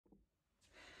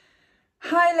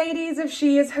Hi ladies of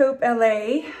She Is Hope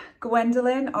LA,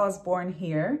 Gwendolyn Osborne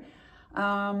here.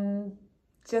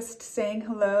 Just saying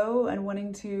hello and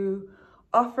wanting to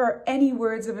offer any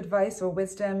words of advice or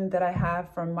wisdom that I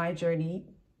have from my journey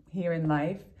here in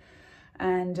life.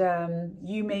 And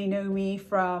you may know me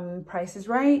from Price is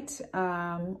Right,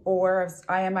 or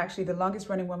I am actually the longest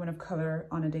running woman of color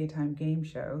on a daytime game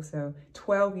show. So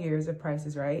 12 years of Price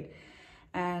is Right.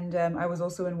 And I was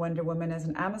also in Wonder Woman as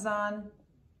an Amazon.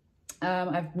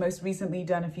 I've most recently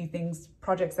done a few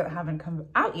projects that haven't come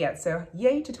out yet. So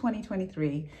yay to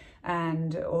 2023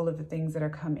 and all of the things that are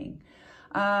coming.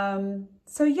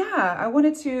 So yeah, I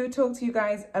wanted to talk to you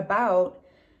guys about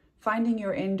finding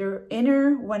your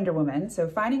inner Wonder Woman. So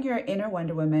finding your inner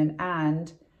Wonder Woman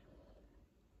and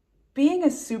being a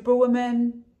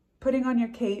superwoman, putting on your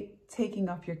cape, taking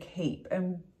off your cape,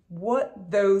 and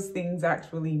what those things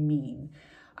actually mean.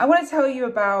 I want to tell you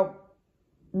about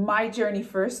my journey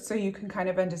first, so you can kind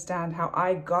of understand how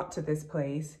I got to this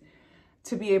place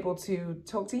to be able to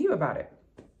talk to you about it.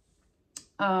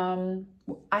 I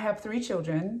have 3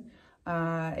 children,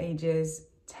 ages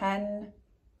 10,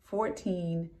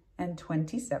 14, and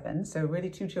 27. So really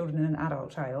 2 children and an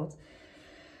adult child.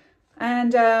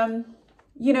 And,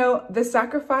 you know, the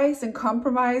sacrifice and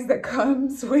compromise that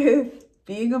comes with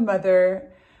being a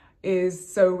mother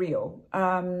is so real.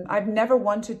 I've never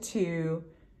wanted to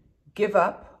give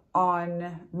up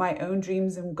on my own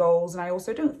dreams and goals. And I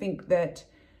also don't think that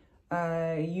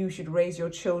you should raise your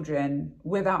children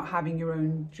without having your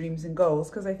own dreams and goals,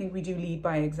 because I think we do lead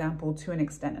by example to an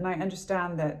extent. And I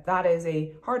understand that that is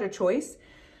a harder choice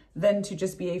than to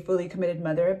just be a fully committed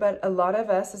mother. But a lot of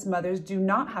us as mothers do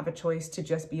not have a choice to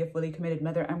just be a fully committed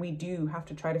mother. And we do have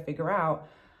to try to figure out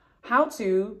how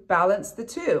to balance the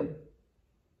two.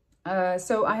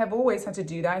 So I have always had to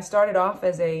do that. I started off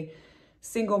as a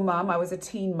single mom. I was a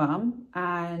teen mom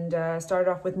and started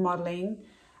off with modeling,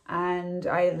 and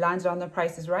I landed on The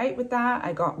Price is Right with that.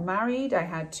 I got married. I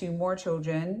had 2 more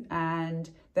children, and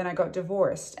then I got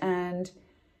divorced. And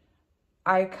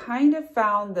I kind of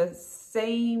found the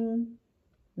same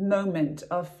moment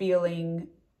of feeling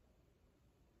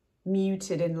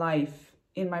muted in life,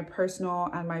 in my personal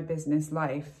and my business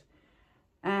life.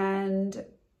 And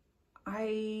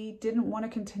I didn't want to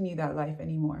continue that life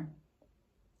anymore.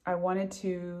 I wanted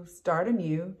to start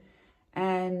anew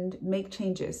and make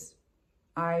changes.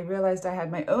 I realized I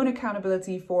had my own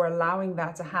accountability for allowing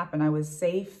that to happen. I was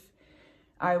safe.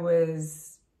 I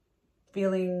was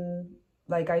feeling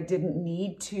like I didn't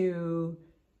need to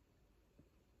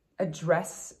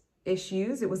address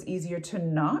issues. It was easier to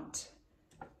not,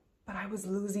 but I was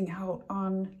losing out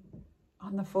on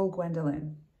the full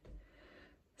Gwendolyn.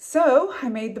 So I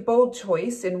made the bold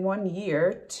choice in 1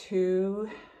 year to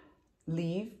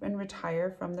leave and retire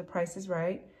from The Price is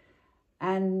Right,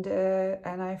 and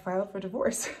I filed for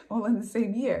divorce all in the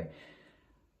same year.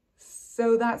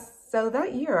 So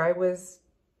that year I was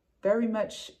very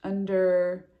much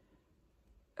under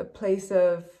a place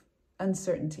of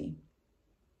uncertainty.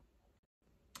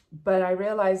 But I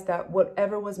realized that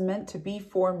whatever was meant to be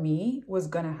for me was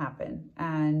going to happen,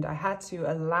 and I had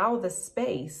to allow the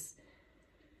space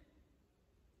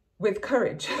with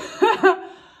courage.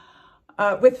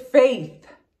 With faith,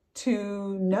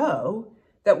 to know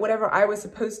that whatever I was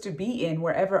supposed to be in,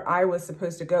 wherever I was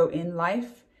supposed to go in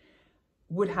life,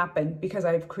 would happen because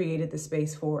I've created the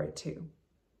space for it to.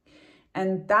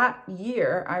 And that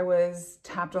year, I was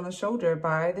tapped on the shoulder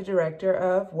by the director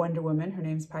of Wonder Woman. Her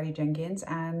name's Patty Jenkins,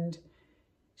 and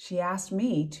she asked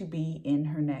me to be in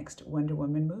her next Wonder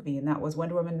Woman movie. And that was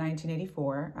Wonder Woman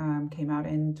 1984, came out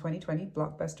in 2020,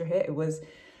 blockbuster hit. It was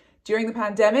during the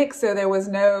pandemic, so there was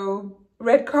no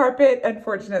red carpet,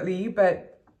 unfortunately,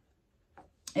 but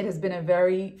it has been a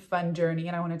very fun journey,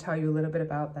 and I want to tell you a little bit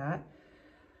about that.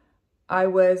 I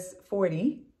was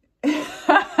 40,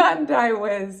 and I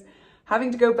was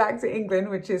having to go back to England,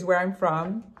 which is where I'm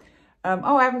from.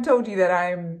 Oh, I haven't told you that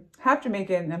I'm half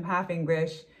Jamaican, I'm half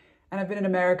English, and I've been in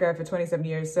America for 27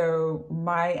 years, so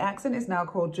my accent is now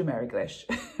called Jameriglish.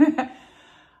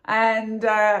 And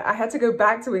I had to go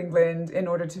back to England in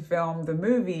order to film the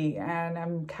movie, and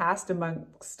I'm cast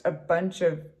amongst a bunch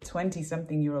of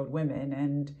 20-something-year-old women,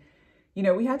 and, you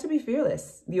know, we had to be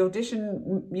fearless. The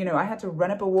audition, you know, I had to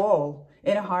run up a wall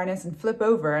in a harness and flip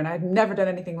over, and I'd never done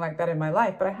anything like that in my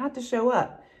life, but I had to show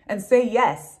up and say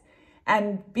yes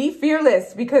and be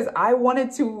fearless because I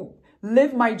wanted to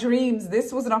live my dreams.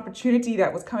 This was an opportunity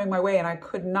that was coming my way, and I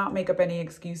could not make up any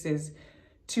excuses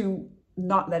to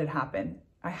not let it happen.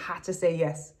 I had to say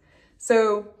yes.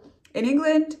 So in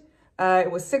England,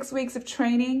 it was 6 weeks of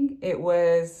training. It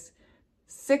was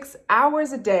 6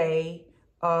 hours a day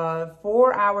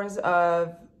 4 hours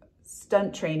of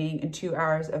stunt training and 2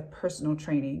 hours of personal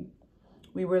training.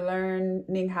 We were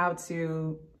learning how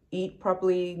to eat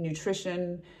properly.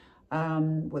 Nutrition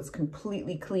was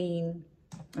completely clean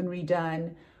and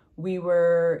redone.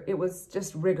 It was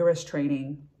just rigorous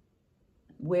training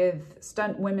with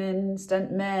stunt women,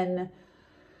 stunt men.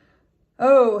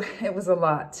 Oh, it was a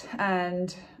lot.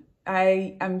 And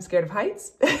I am scared of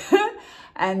heights.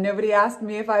 And nobody asked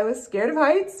me if I was scared of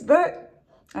heights, but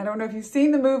I don't know if you've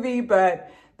seen the movie,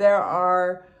 but there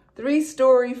are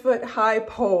 3-story-foot high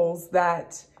poles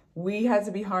that we had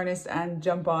to be harnessed and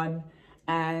jump on.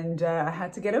 And I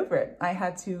had to get over it. I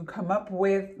had to come up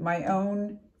with my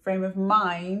own frame of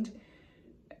mind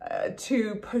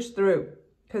to push through,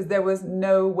 because there was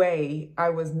no way I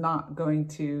was not going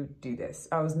to do this.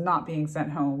 I was not being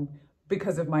sent home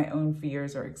because of my own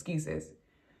fears or excuses.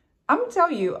 I'm gonna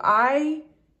tell you, I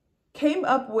came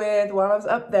up with, while I was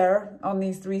up there on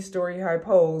these 3-story high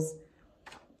poles,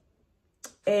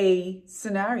 a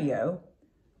scenario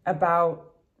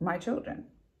about my children.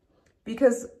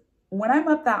 Because when I'm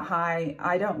up that high,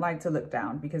 I don't like to look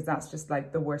down, because that's just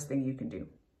like the worst thing you can do.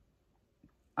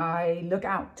 I look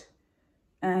out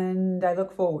and I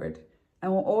look forward,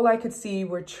 and all I could see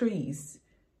were trees,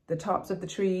 the tops of the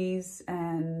trees,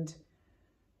 and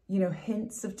you know,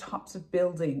 hints of tops of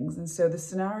buildings. And so the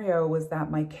scenario was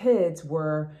that my kids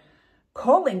were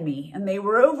calling me, and they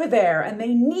were over there and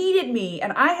they needed me,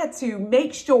 and I had to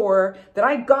make sure that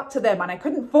I got to them, and I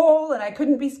couldn't fall, and I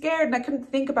couldn't be scared, and I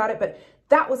couldn't think about it, but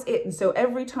that was it. And so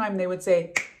every time they would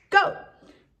say, go,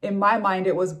 in my mind,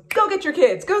 it was, go get your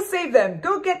kids, go save them,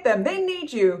 go get them, they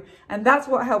need you. And that's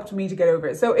what helped me to get over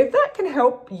it. So if that can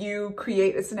help you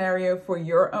create a scenario for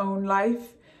your own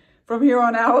life from here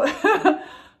on out,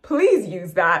 please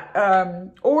use that,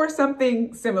 or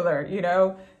something similar, you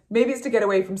know. Maybe it's to get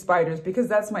away from spiders, because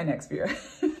that's my next fear.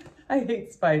 I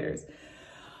hate spiders.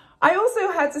 I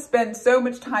also had to spend so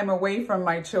much time away from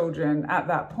my children at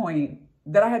that point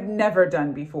that I had never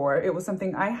done before. It was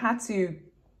something I had to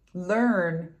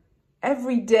learn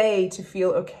every day to feel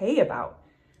okay about.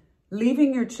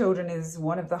 Leaving your children is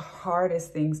one of the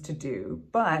hardest things to do,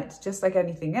 but just like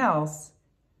anything else,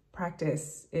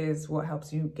 practice is what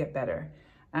helps you get better.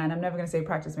 And I'm never going to say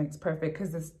practice makes perfect,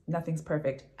 because nothing's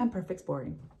perfect, and perfect's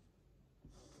boring.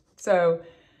 So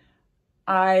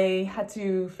I had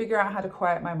to figure out how to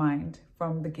quiet my mind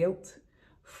from the guilt,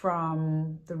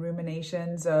 from the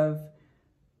ruminations of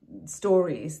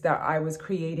stories that I was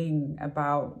creating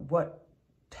about what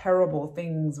terrible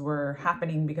things were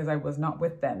happening because I was not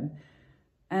with them.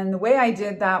 And the way I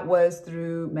did that was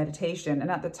through meditation.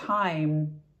 And at the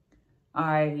time,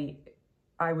 I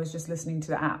was just listening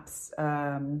to the apps,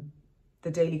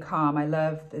 the Daily Calm. I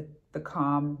love the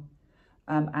Calm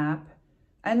app.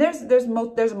 And there's a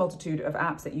multitude of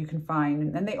apps that you can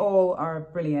find, and they all are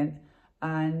brilliant.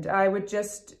 And I would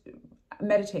just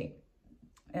meditate,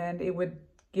 and it would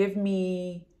give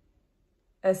me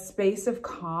a space of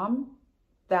calm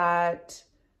that,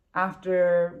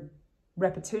 after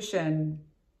repetition,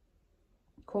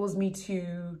 caused me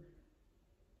to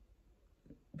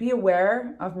be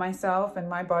aware of myself and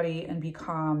my body and be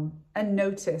calm, and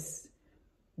notice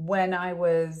when I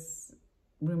was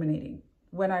ruminating,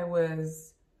 when I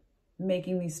was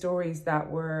making these stories that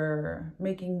were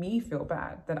making me feel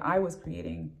bad, that I was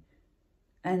creating.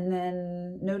 And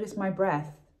then notice my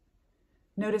breath.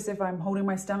 Notice if I'm holding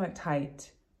my stomach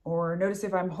tight, or notice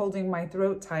if I'm holding my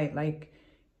throat tight, like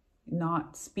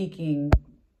not speaking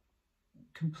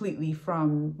completely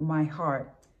from my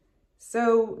heart.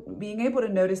 So being able to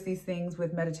notice these things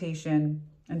with meditation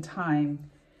and time,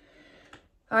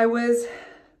 I was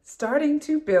starting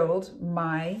to build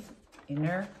my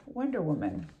inner Wonder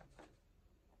Woman.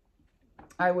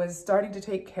 I was starting to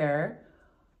take care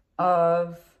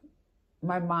of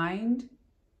my mind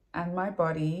and my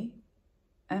body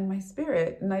and my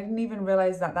spirit. And I didn't even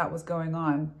realize that that was going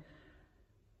on.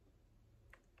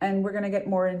 And we're going to get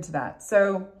more into that.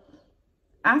 So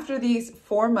after these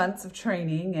 4 months of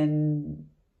training and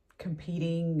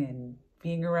competing and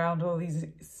being around all these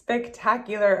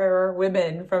spectacular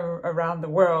women from around the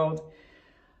world,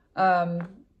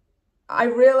 I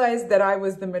realized that I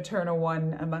was the maternal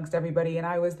one amongst everybody, and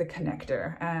I was the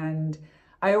connector. And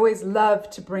I always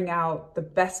loved to bring out the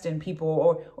best in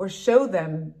people, or show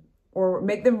them, or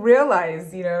make them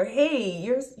realize, you know, hey,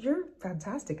 you're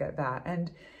fantastic at that,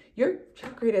 and you're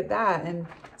great at that. And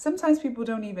sometimes people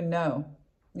don't even know,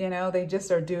 you know, they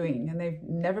just are doing, and they've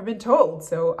never been told.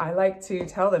 So I like to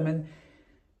tell them. And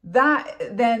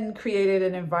that then created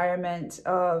an environment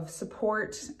of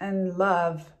support and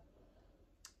love,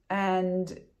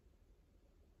 and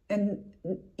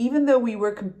even though we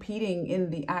were competing in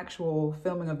the actual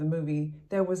filming of the movie,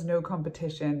 there was no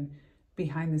competition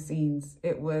behind the scenes.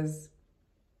 It was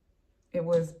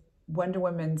Wonder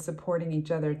Woman supporting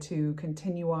each other to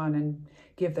continue on and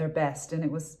give their best. And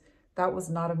that was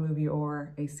not a movie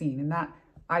or a scene. And that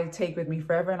I take with me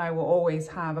forever, and I will always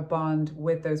have a bond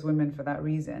with those women for that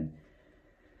reason.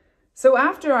 So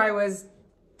after I was,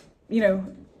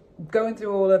 going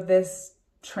through all of this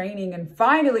training, and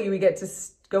finally we get to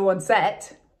go on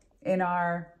set in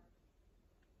our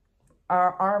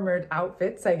armored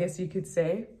outfits, I guess you could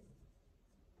say.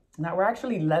 Now, we're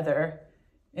actually leather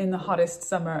in the hottest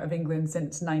summer of England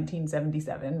since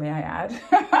 1977, may I add.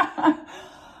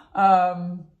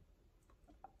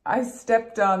 I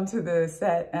stepped onto the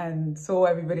set and saw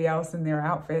everybody else in their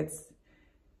outfits.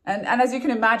 And as you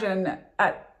can imagine,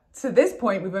 to this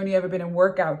point, we've only ever been in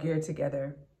workout gear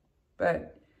together.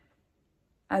 But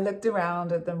I looked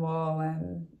around at them all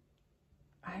and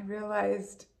I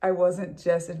realized I wasn't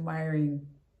just admiring.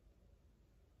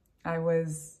 I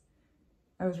was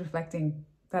reflecting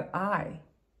that I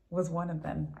was one of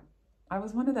them. I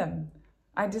was one of them.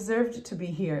 I deserved to be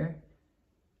here.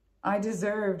 I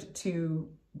deserved to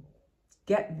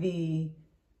get the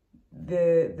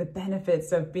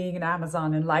benefits of being an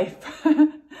Amazon in life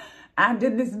and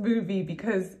in this movie,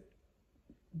 because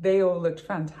they all looked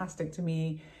fantastic to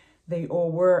me. They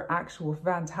all were actual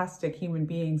fantastic human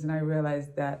beings. And I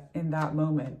realized that in that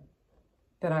moment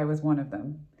that I was one of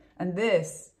them. And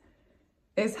this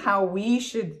is how we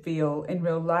should feel in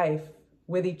real life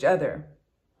with each other.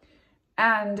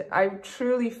 And I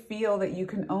truly feel that you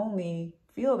can only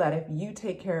feel that if you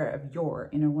take care of your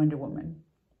inner Wonder Woman.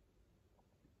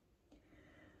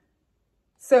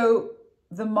 So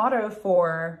the motto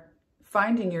for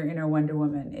finding your inner Wonder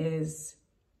Woman is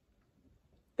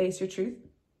face your truth,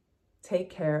 take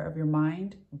care of your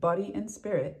mind, body, and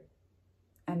spirit,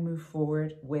 and move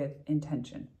forward with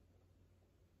intention.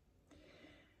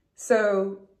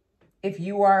 So if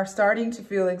you are starting to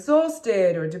feel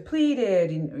exhausted or depleted,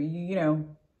 and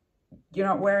you're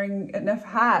not wearing enough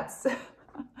hats,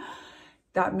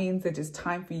 that means that it's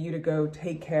time for you to go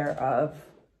take care of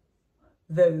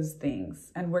those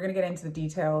things. And we're going to get into the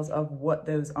details of what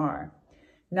those are.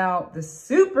 Now, the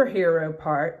superhero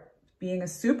part, being a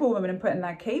superwoman and putting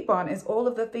that cape on, is all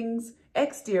of the things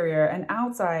exterior and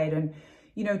outside and,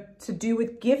 to do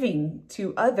with giving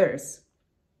to others.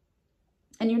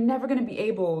 And you're never going to be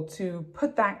able to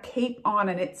put that cape on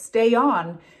and it stay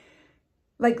on.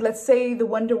 Like, let's say the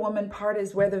Wonder Woman part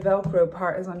is where the Velcro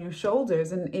part is on your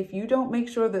shoulders. And if you don't make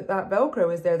sure that that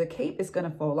Velcro is there, the cape is going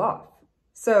to fall off.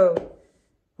 So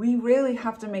we really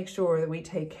have to make sure that we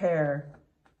take care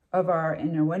of our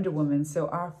inner Wonder Woman so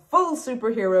our full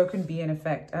superhero can be in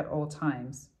effect at all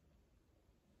times.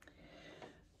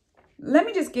 Let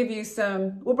me just give you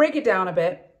we'll break it down a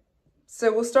bit.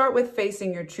 So we'll start with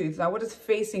facing your truth. Now, what does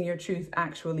facing your truth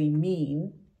actually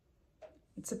mean?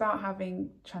 It's about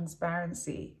having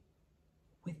transparency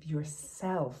with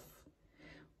yourself.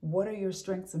 What are your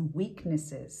strengths and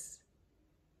weaknesses?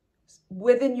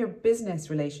 Within your business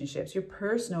relationships, your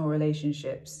personal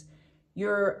relationships,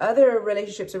 your other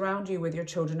relationships around you with your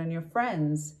children and your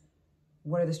friends.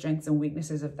 What are the strengths and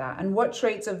weaknesses of that? And what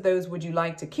traits of those would you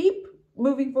like to keep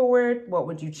moving forward? What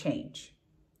would you change?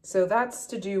 So that's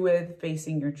to do with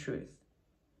facing your truth.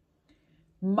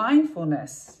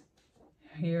 Mindfulness.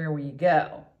 Here we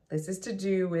go. This is to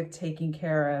do with taking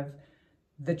care of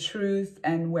the truth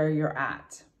and where you're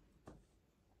at.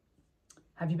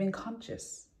 Have you been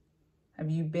conscious? Have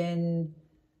you been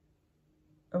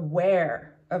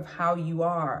aware of how you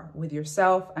are with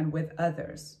yourself and with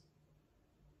others?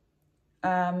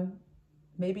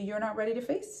 Maybe you're not ready to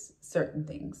face certain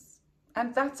things,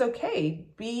 and that's okay.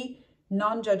 Be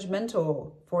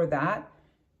non-judgmental for that,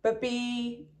 but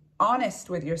be honest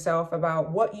with yourself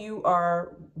about what you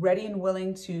are ready and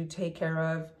willing to take care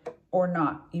of or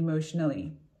not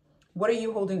emotionally. What are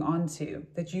you holding on to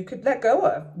that you could let go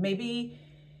of? Maybe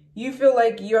you feel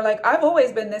like I've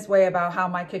always been this way about how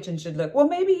my kitchen should look. Well,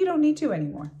 maybe you don't need to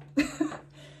anymore.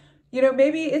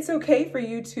 Maybe it's okay for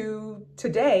you to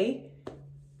today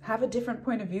have a different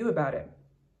point of view about it.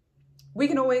 We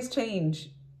can always change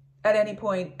at any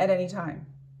point, at any time.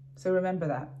 So remember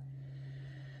that.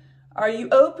 Are you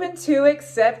open to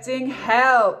accepting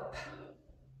help?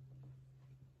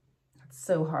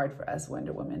 So hard for us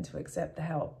Wonder Women to accept the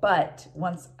help. But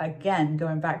once again,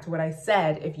 going back to what I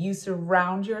said, if you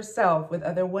surround yourself with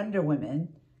other Wonder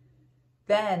Women,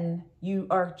 then you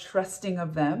are trusting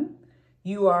of them,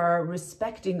 you are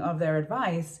respecting of their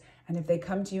advice, and if they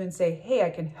come to you and say, hey,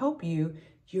 I can help you,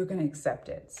 you're going to accept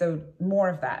it. So more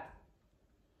of that.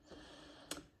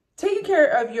 Taking care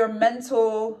of your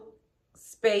mental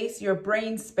space, your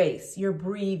brain space, your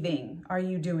breathing. Are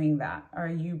you doing that? Are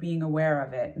you being aware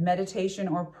of it? Meditation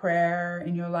or prayer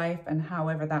in your life, and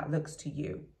however that looks to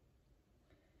you.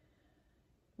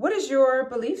 What is your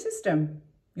belief system,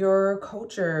 your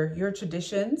culture, your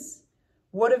traditions?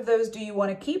 What of those do you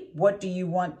want to keep? What do you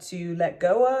want to let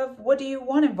go of? What do you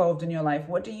want involved in your life?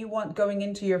 What do you want going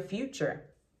into your future?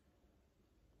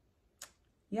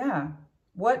 Yeah.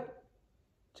 What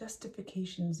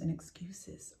justifications and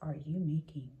excuses are you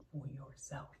making for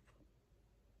yourself?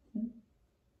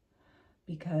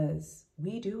 Because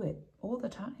we do it all the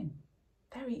time,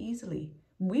 very easily.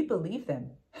 We believe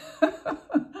them.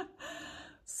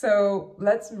 So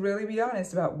let's really be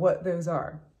honest about what those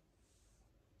are.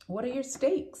 What are your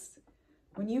stakes?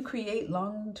 When you create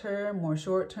long-term or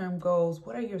short-term goals,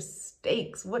 what are your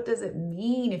stakes? What does it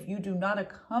mean if you do not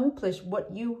accomplish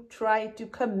what you try to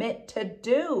commit to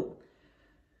do?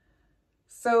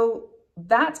 So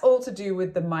that's all to do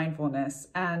with the mindfulness,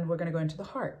 and we're going to go into the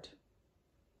heart.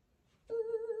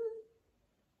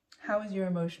 How is your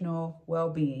emotional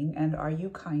well-being, and are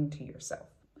you kind to yourself?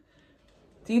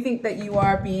 Do you think that you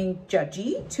are being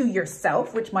judgy to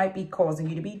yourself, which might be causing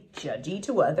you to be judgy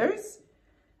to others?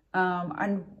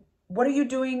 And what are you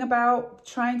doing about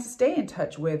trying to stay in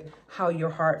touch with how your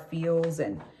heart feels?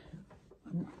 And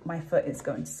my foot is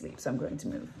going to sleep, so I'm going to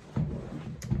move.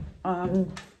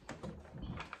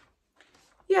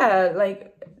 Yeah,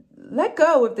 like let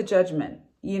go of the judgment,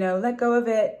 let go of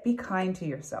it. Be kind to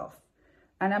yourself.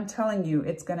 And I'm telling you,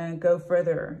 it's going to go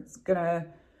further. It's going to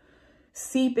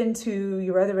seep into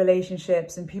your other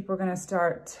relationships, and people are going to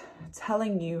start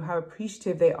telling you how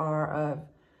appreciative they are of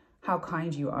how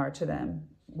kind you are to them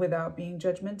without being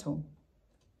judgmental.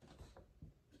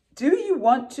 Do you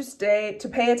want to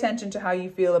pay attention to how you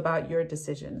feel about your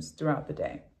decisions throughout the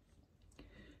day?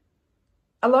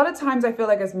 A lot of times I feel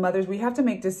like as mothers, we have to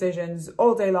make decisions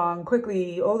all day long,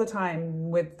 quickly, all the time,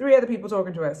 with 3 other people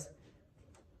talking to us.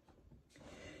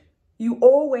 You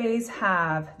always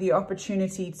have the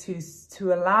opportunity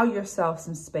to allow yourself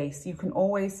some space. You can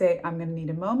always say, I'm going to need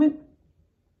a moment.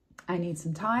 I need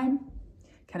some time.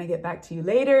 Can I get back to you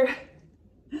later?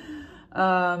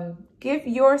 Give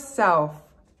yourself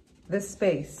the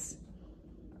space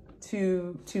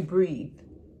to breathe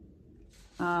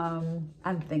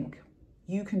and think.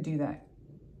 You can do that.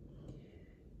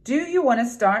 Do you want to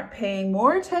start paying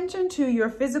more attention to your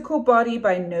physical body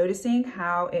by noticing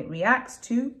how it reacts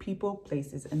to people,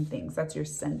 places, and things? That's your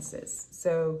senses.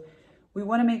 So we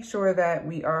want to make sure that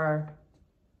we are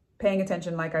paying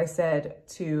attention, like I said,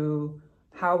 to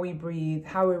how we breathe,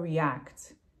 how we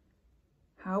react,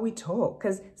 how we talk.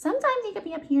 Because sometimes you could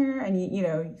be up here and,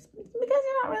 because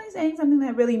you're not really saying something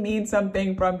that really means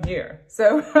something from here.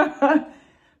 So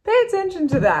pay attention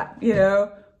to that,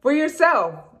 for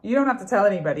yourself. You don't have to tell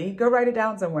anybody. Go write it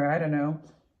down somewhere. I don't know.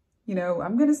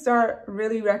 I'm going to start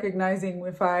really recognizing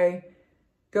if I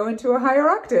go into a higher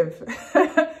octave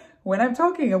when I'm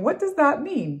talking. And what does that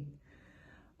mean?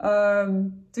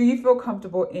 Do you feel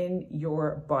comfortable in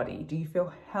your body? Do you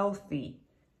feel healthy?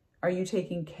 Are you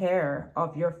taking care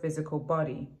of your physical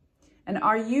body? And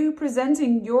are you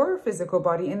presenting your physical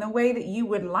body in the way that you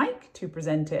would like to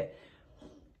present it?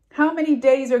 How many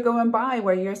days are going by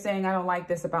where you're saying, I don't like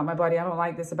this about my body. I don't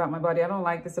like this about my body. I don't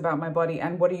like this about my body.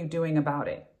 And what are you doing about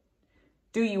it?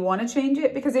 Do you want to change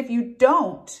it? Because if you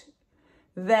don't,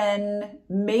 then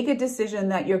make a decision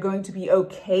that you're going to be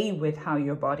okay with how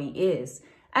your body is.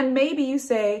 And maybe you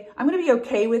say, I'm going to be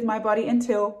okay with my body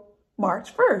until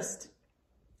March 1st.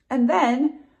 And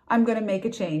then I'm going to make a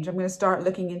change. I'm going to start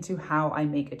looking into how I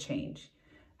make a change.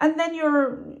 And then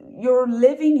you're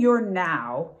living your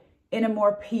now in a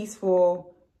more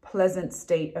peaceful, pleasant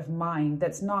state of mind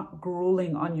that's not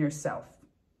grueling on yourself.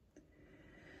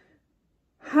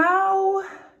 How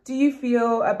do you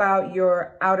feel about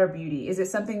your outer beauty? Is it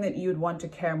something that you would want to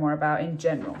care more about in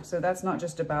general? So that's not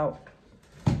just about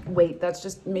weight. That's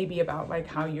just maybe about like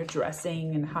how you're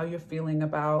dressing and how you're feeling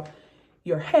about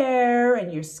your hair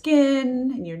and your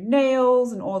skin and your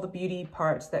nails and all the beauty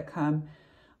parts that come,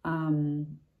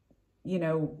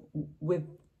 with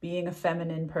being a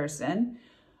feminine person.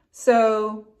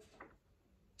 So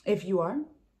if you are,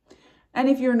 and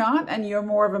if you're not, and you're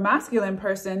more of a masculine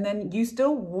person, then you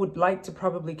still would like to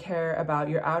probably care about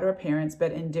your outer appearance,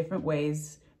 but in different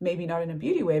ways, maybe not in a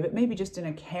beauty way, but maybe just in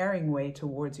a caring way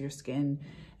towards your skin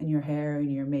and your hair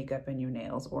and your makeup and your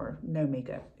nails, or no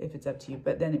makeup if it's up to you,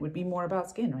 but then it would be more about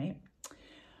skin, right?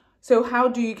 So how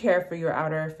do you care for your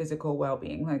outer physical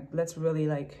well-being? Like, let's really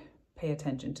pay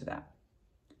attention to that.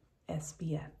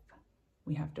 SPF.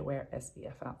 We have to wear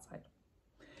SPF outside.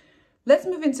 Let's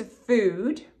move into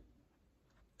food.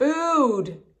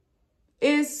 Food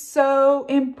is so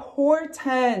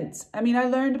important. I mean, I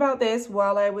learned about this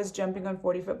while I was jumping on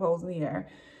 40-foot poles in the air,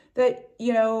 that,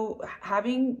 you know,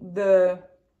 having the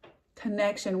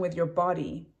connection with your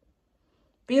body,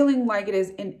 feeling like it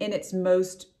is in its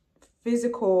most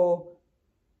physical,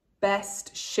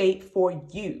 best shape for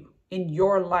you in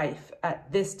your life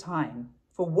at this time,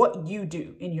 for what you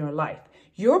do in your life.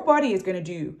 Your body is going to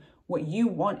do what you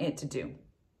want it to do.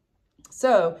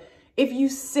 So if you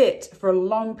sit for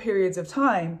long periods of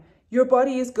time, your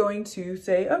body is going to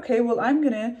say, okay, well, I'm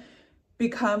going to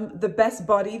become the best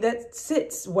body that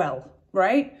sits well,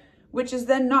 right? Which is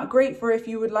then not great for if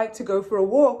you would like to go for a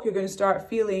walk, you're going to start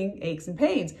feeling aches and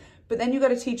pains. But then you got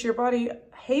to teach your body,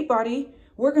 hey, body,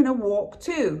 we're going to walk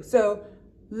too. So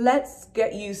let's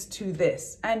get used to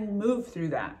this and move through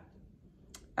that.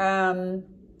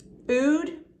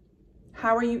 Food,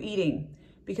 how are you eating?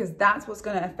 Because that's what's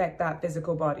going to affect that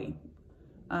physical body.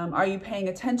 Are you paying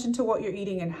attention to what you're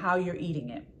eating and how you're eating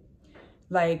it?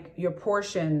 Like your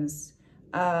portions,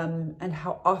 and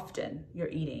how often you're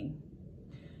eating.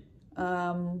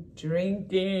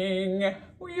 Drinking,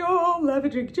 we all love a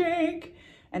drink.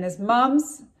 And as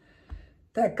moms,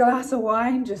 that glass of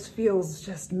wine just feels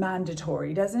just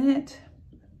mandatory, doesn't it?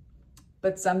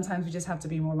 But sometimes we just have to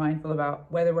be more mindful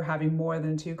about whether we're having more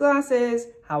than 2 glasses,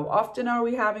 how often are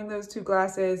we having those 2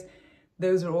 glasses?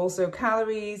 Those are also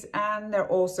calories and they're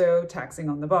also taxing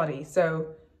on the body.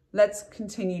 So let's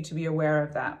continue to be aware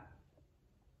of that.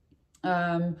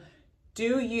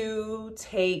 Do you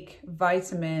take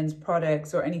vitamins,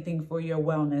 products, or anything for your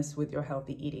wellness with your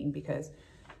healthy eating? Because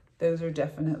those are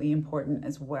definitely important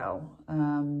as well.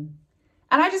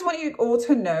 And I just want you all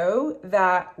to know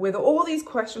that with all these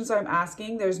questions I'm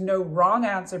asking, there's no wrong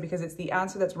answer because it's the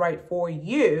answer that's right for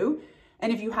you.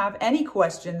 And if you have any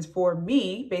questions for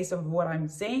me based on what I'm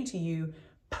saying to you,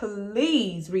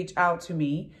 please reach out to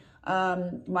me.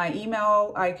 My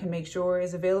email, I can make sure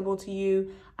is available to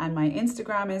you. And my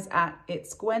Instagram is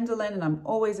 @itsGwendolyn. And I'm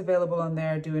always available on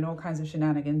there doing all kinds of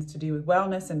shenanigans to do with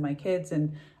wellness and my kids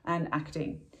and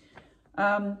acting.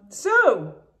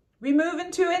 So we move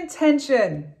into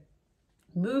intention,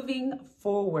 moving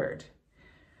forward.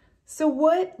 So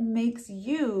what makes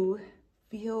you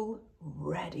feel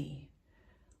ready?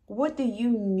 What do you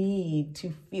need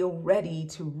to feel ready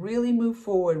to really move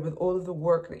forward with all of the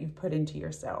work that you've put into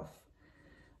yourself?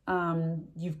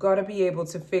 You've got to be able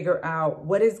to figure out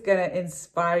what is going to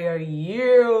inspire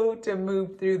you to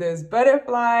move through those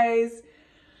butterflies,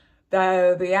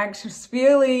 the anxious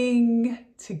feeling,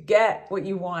 to get what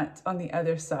you want on the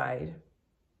other side.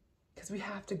 Because we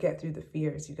have to get through the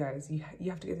fears, you guys.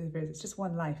 You have to get through the fears. It's just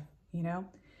one life, you know?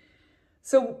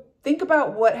 So think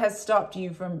about what has stopped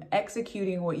you from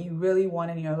executing what you really want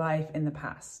in your life in the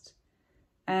past.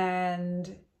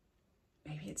 And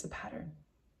maybe it's a pattern.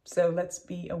 So let's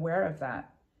be aware of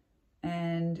that.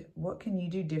 And what can you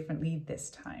do differently this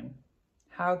time?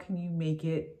 How can you make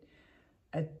it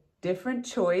a different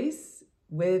choice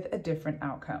with a different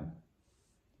outcome?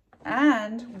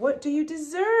 And what do you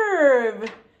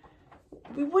deserve?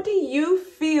 What do you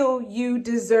feel you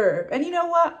deserve? And you know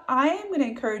what? I am going to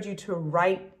encourage you to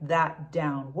write that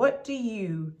down. What do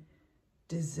you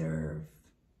deserve?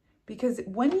 Because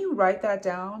when you write that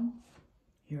down,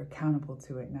 you're accountable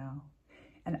to it now.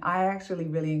 And I actually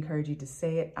really encourage you to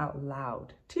say it out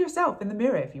loud to yourself in the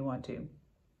mirror if you want to.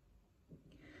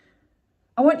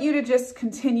 I want you to just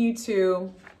continue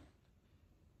to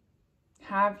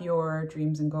have your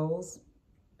dreams and goals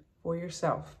for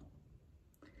yourself.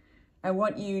 I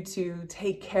want you to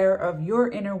take care of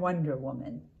your inner Wonder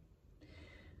Woman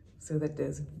so that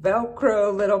those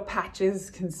Velcro little patches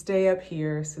can stay up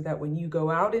here so that when you go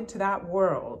out into that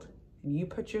world and you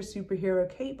put your superhero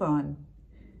cape on,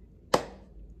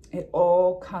 it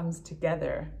all comes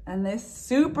together. And this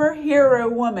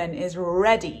superhero woman is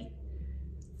ready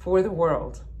for the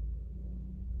world.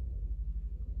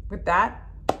 With that,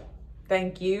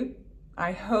 thank you.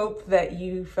 I hope that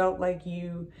you felt like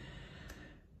you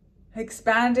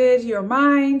expanded your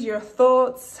mind, your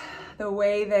thoughts, the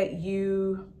way that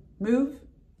you move,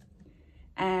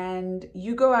 and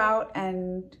you go out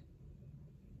and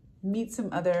meet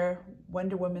some other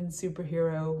Wonder Woman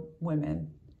superhero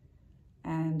women.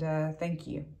 And thank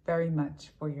you very much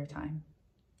for your time.